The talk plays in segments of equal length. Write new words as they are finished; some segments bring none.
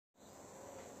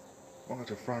Welcome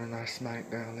to Friday Night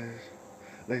SmackDown,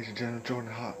 ladies and gentlemen.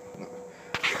 Jordan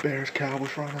Bears, Cowboys,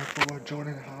 Friday Night Football.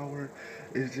 Jordan Howard,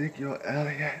 Ezekiel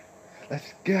Elliott.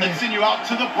 Let's get it. Let's send you out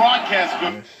to the broadcast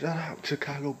booth. Shout out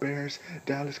Chicago Bears,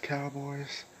 Dallas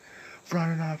Cowboys.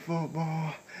 Friday Night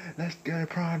Football. Let's get it,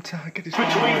 prime time. Get these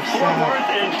between Fort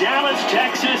Worth and Dallas,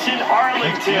 Texas, and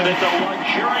Arlington at the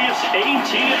luxurious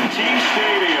AT&T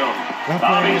Stadium.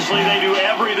 Obviously, they do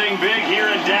everything big here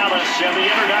in Dallas, and the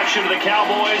introduction to the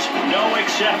Cowboys, no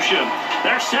exception.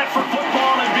 They're set for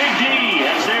football and Big D,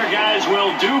 as their guys will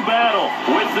do battle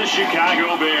with the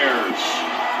Chicago Bears.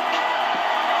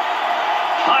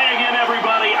 Hi again,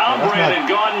 everybody. I'm Brandon.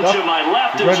 Gone to my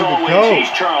left, as always,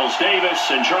 he's Charles Davis.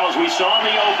 And Charles, we saw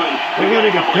in the open, we got a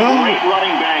couple of great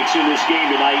running backs in this game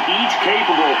tonight, each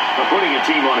capable of putting a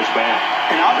team on his back.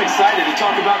 And I'm excited to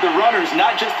talk about the runners,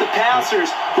 not just the passers,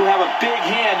 who have a big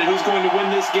hand and who's going to win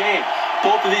this game.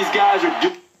 Both of these guys are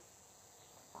doing.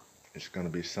 It's going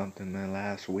to be something, man.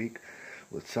 Last week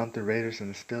with something Raiders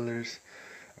and the Steelers.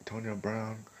 Antonio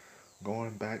Brown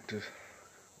going back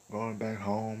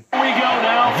home. Here we go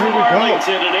now from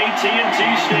Arlington at AT&T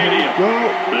Stadium.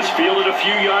 This fielded a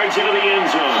few yards into the end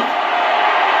zone.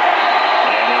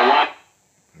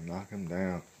 And knock him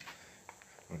down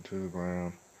onto the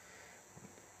ground.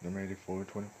 Number 84,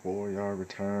 24-yard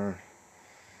return.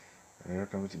 And here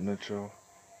comes Mitchell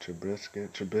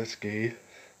Trubisky.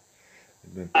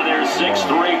 There's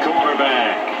 6'3"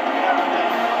 quarterback.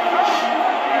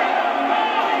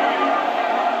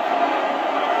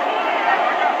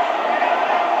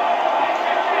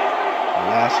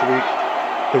 Last week,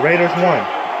 the Raiders won.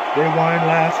 They won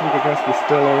last week against the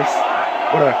Steelers.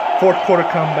 What a fourth quarter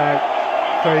comeback.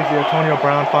 Crazy. Antonio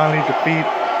Brown finally defeat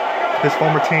his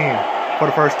former team for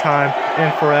the first time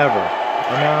in forever.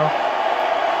 And now,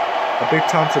 a big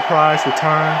time surprise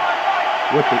return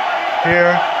with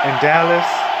here in Dallas.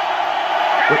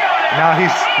 Now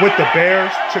he's with the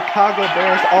Bears, Chicago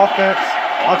Bears offense.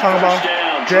 I'm talking about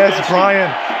Dez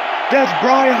Bryant. Dez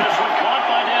Bryant. Caught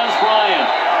by Dez Bryant.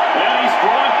 And he's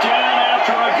brought down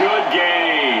after a good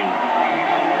game.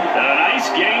 And a nice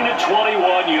gain of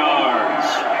 21 yards.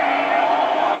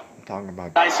 I'm talking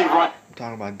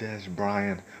about Dez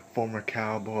Bryant, former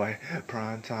Cowboy,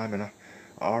 prime time, and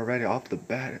already off the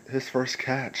bat, his first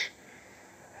catch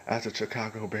as a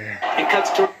Chicago Bear. It cuts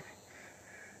to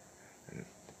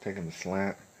taking the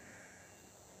slant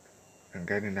and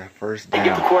getting that first down.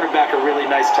 Give the quarterback a really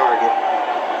nice target.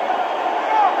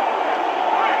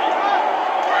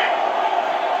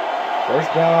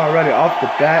 First down already off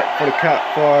the bat for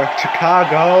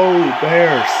Chicago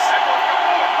Bears.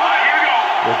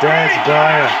 With Dez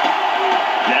Bryant.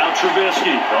 Now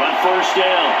Trubisky on first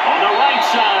down. On the right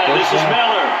side, this is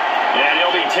Miller. And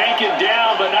he'll be taken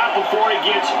down, but not before he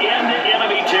gets into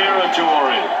enemy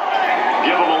territory.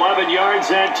 Give him 11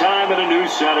 yards that time and a new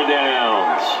set of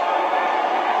downs.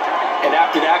 And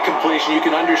after that completion, you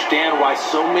can understand why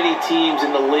so many teams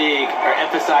in the league are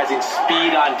emphasizing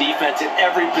speed on defense in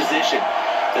every position.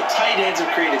 The tight ends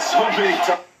have created so many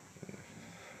times.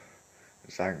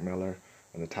 Zach Miller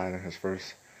on the tight end, his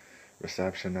first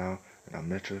reception now. And now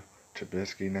Mitchell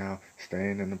Trubisky now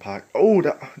staying in the pocket. Oh,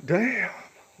 damn.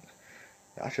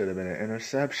 That should have been an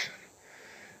interception.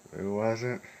 It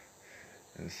wasn't.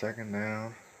 And second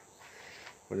down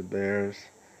for the Bears.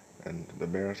 And the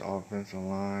Bears offensive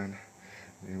line.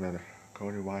 You got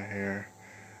Cody Whitehair.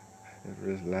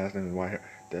 His last name is Whitehair.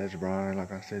 Dez Bryant,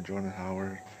 like I said, Jordan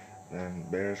Howard. And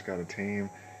Bears got a team.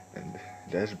 And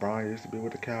Dez Bryant used to be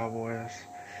with the Cowboys.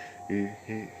 He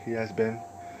has been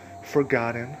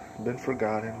forgotten. We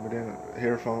didn't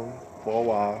hear from him for a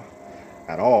while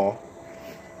at all.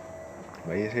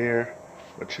 But he's here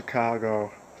with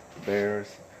Chicago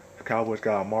Bears. The Cowboys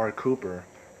got Amari Cooper.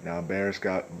 Now Bears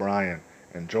got Bryant.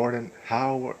 And Jordan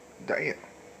Howard, damn,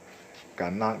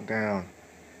 got knocked down.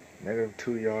 Negative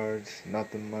 2 yards,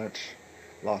 nothing much.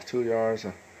 Lost 2 yards.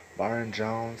 Byron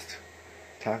Jones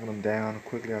tackling him down as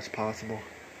quickly as possible.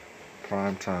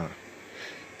 Prime time.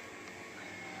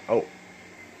 Oh.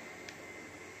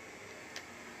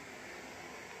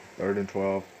 3rd and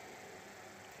 12.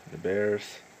 The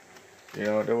Bears,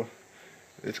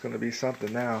 it's going to be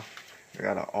something now. They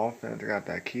got an offense. They got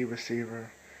that key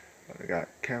receiver. They got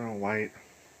Cameron White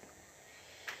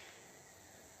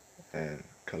and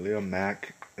Khalil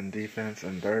Mack in defense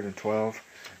in 3rd and 12.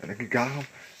 And they got him.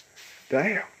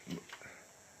 Damn.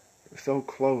 So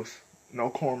close. No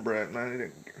cornbread,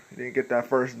 man. He didn't get that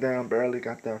first down. Barely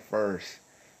got that first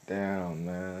down,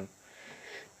 man.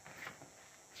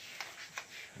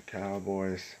 The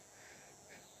Cowboys.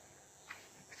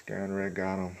 Scan red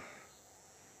got him.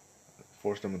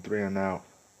 Forced them a 3 and out.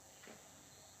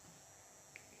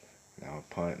 Now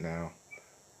punt now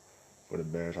for the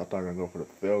Bears. I thought they were going to go for the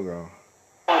field goal.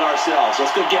 Ourselves.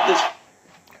 Let's go get this.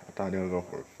 I thought they were going to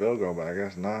go for a field goal, but I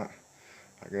guess not.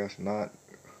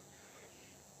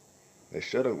 They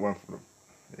should have went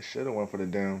for the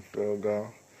damn field goal,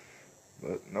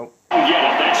 but nope. Get it.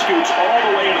 That scoots all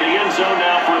the way into the end zone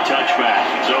now for a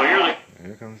touchback. So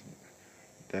here comes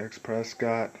Dak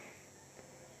Prescott.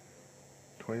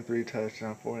 23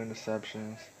 touchdowns, 4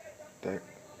 interceptions. Dak.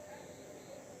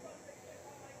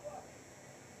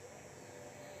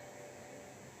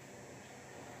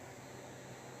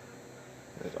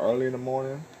 It's early in the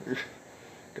morning.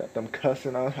 Got them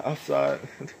cussing outside.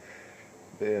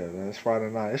 Yeah, man, it's Friday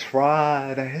night. It's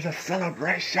Friday. It's a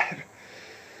celebration.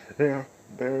 Yeah,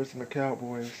 Bears and the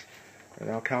Cowboys. And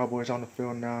our Cowboys on the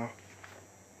field now.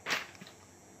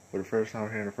 For the first time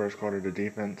here in the first quarter, the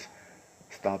defense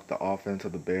stopped the offense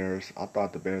of the Bears. I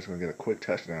thought the Bears were going to get a quick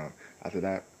touchdown after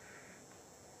that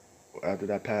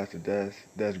pass to Des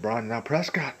Bryant. Now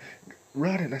Prescott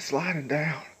running and sliding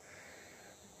down.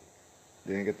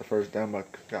 Didn't get the first down, but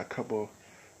got a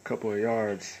couple of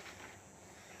yards.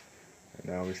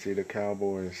 And now we see the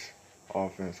Cowboys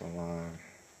offensive line.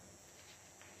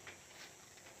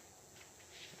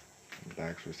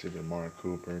 Backs receiver Mark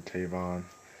Cooper, Tavon.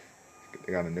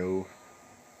 They got a new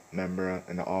member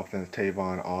in the offense,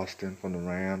 Tavon Austin from the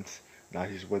Rams. Now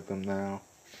he's with them now.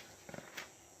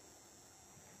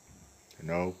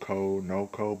 No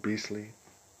Cole Beasley.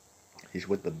 He's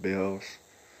with the Bills.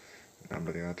 And I'm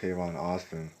looking at Tavon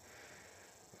Austin.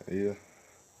 Yeah.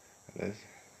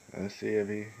 Let's see if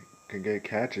he can get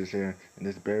catches here in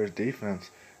this Bears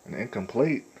defense. An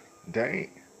incomplete. Dang.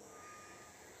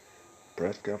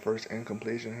 Prescott first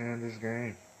incompletion here in this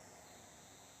game.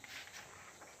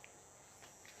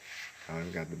 Now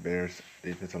we got the Bears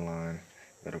defensive line.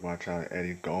 Better watch out,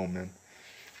 Eddie Goldman.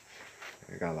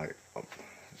 They got like a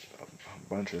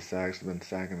bunch of sacks. Been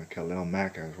sacking the Khalil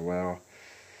Mack as well.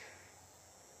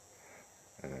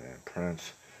 And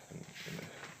Prince.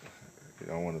 You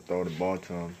don't want to throw the ball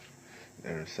to him.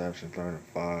 Interception, 3rd and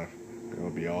 5. It'll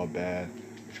be all bad.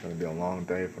 It's going to be a long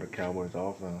day for the Cowboys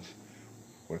offense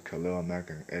with Khalil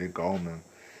Mack and Eddie Goldman.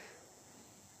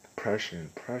 Pressure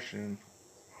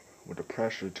with the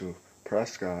pressure to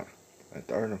Prescott at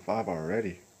 3rd and 5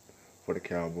 already for the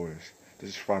Cowboys.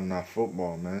 This is Friday Night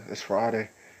Football, man. It's Friday,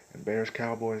 and Bears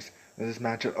Cowboys. This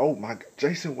matchup. Oh my God,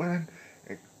 Jason Witten,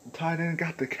 tight end,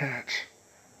 got the catch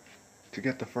to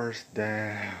get the first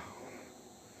down.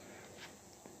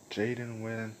 Jaden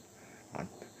Witten. I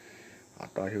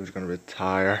thought he was gonna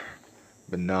retire,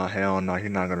 but no, hell no,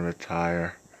 he's not gonna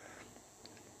retire.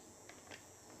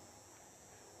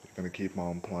 He's gonna keep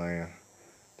on playing.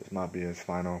 This might be his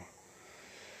final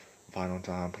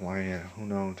time playing. Who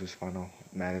knows? His final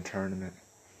Madden tournament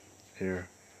here.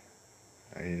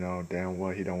 And you know damn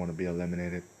well he don't want to be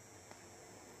eliminated.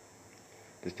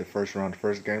 This is the first round, the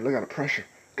first game. Look at the pressure.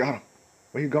 Got him.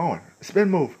 Where you going? Spin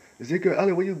move. Ezekiel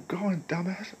Elliott, where you going,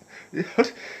 dumbass?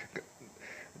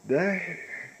 Dang.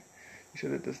 You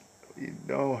should have just, you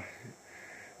know.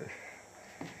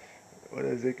 What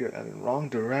is Ezekiel Elliott? Wrong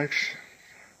direction.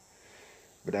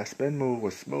 But that spin move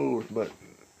was smooth, but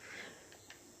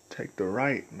take the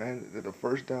right, man. The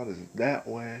first down is that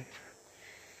way.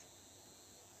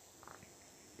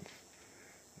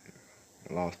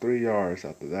 Lost 3 yards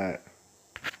after that.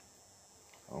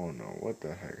 I don't know what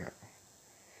the heck happened.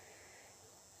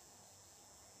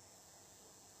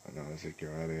 I know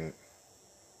Ezekiel Elliott.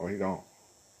 Oh, he gone.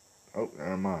 Oh,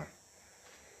 never mind.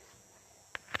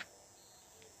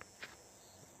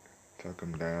 Took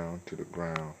him down to the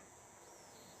ground.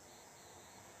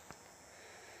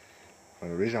 The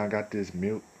reason I got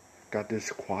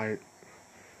this quiet,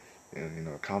 and you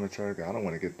know, commentary, I don't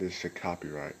want to get this shit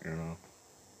copyright, you know.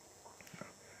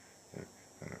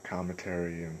 And the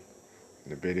commentary and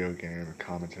the video game and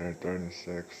commentary, 3rd and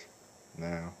 6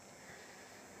 now.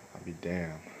 I'll be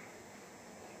damned.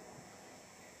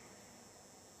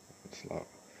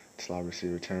 Slot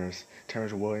receiver Terrence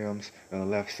Williams on the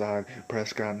left side.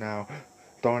 Prescott now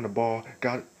throwing the ball.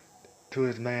 Got it to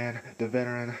his man, the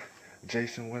veteran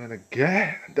Jason Witten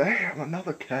again. Damn,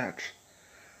 another catch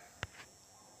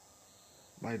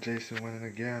by Jason Witten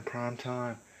again. Prime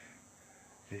time.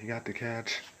 He got the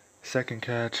catch. Second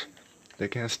catch. They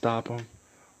can't stop him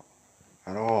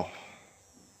at all.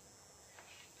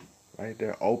 Right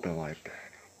there, open like that.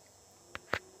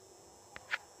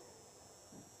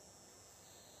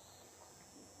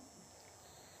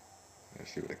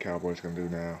 Let's see what the Cowboys gonna do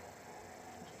now.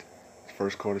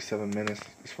 First quarter, 7 minutes.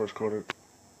 This first quarter,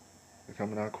 they're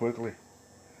coming out quickly.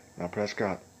 Now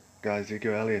Prescott, got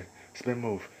Ezekiel Elliott, spin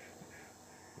move,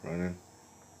 running.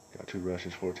 Got 2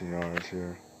 rushes, 14 yards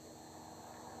here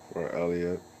for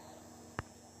Elliott.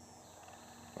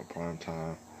 On prime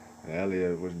time. And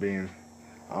Elliott was being,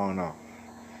 I don't know,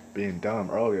 being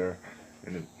dumb earlier.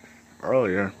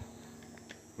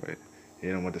 But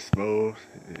hit him with the smooth,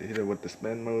 hit him with the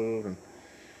spin move, and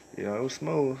it was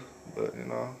smooth, but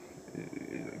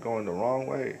going the wrong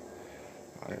way.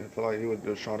 I feel like he was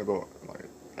just trying to go, like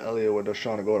Elliott was just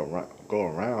trying to go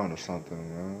around or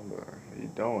something, But what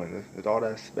you doing? It's all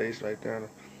that space right there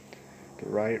to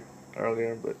right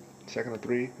earlier, but 2nd and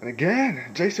 3, and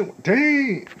again, Jason,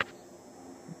 dang,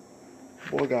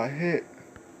 boy got hit.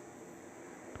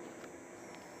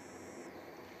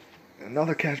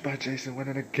 Another catch by Jason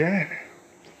Witten again.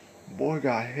 Boy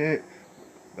got hit,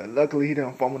 but luckily he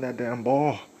didn't fumble that damn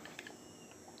ball.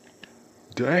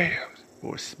 Damn,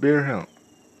 boy, spear him.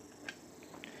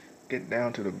 Get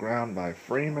down to the ground by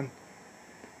Freeman.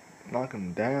 Knock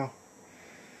him down.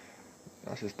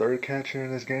 That's his 3rd catch here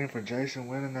in this game for Jason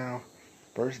Witten now.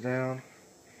 1st down.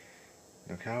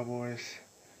 The Cowboys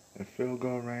in field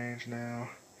goal range now.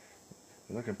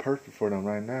 They're looking perfect for them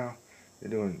right now.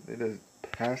 They're just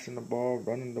passing the ball,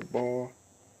 running the ball,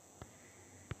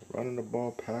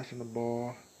 passing the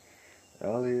ball.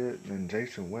 Elliott and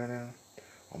Jason Witten.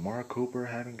 Amari Cooper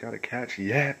haven't got a catch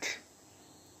yet.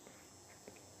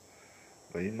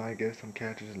 But he might get some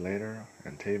catches later.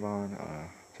 And Tavon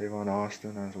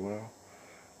Austin as well.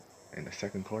 In the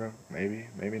 2nd quarter.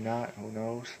 Maybe not. Who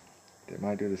knows? They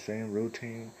might do the same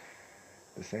routine.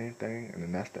 The same thing. And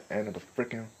then that's the end of the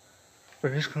freaking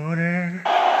first quarter.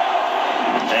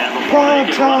 And before they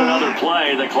can run another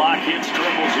play, the clock hits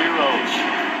triple zeros.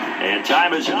 And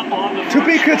time is up on the to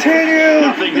be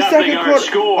continued. The 2nd quarter.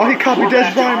 Score. Oh, he copied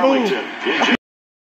Des Bryant move.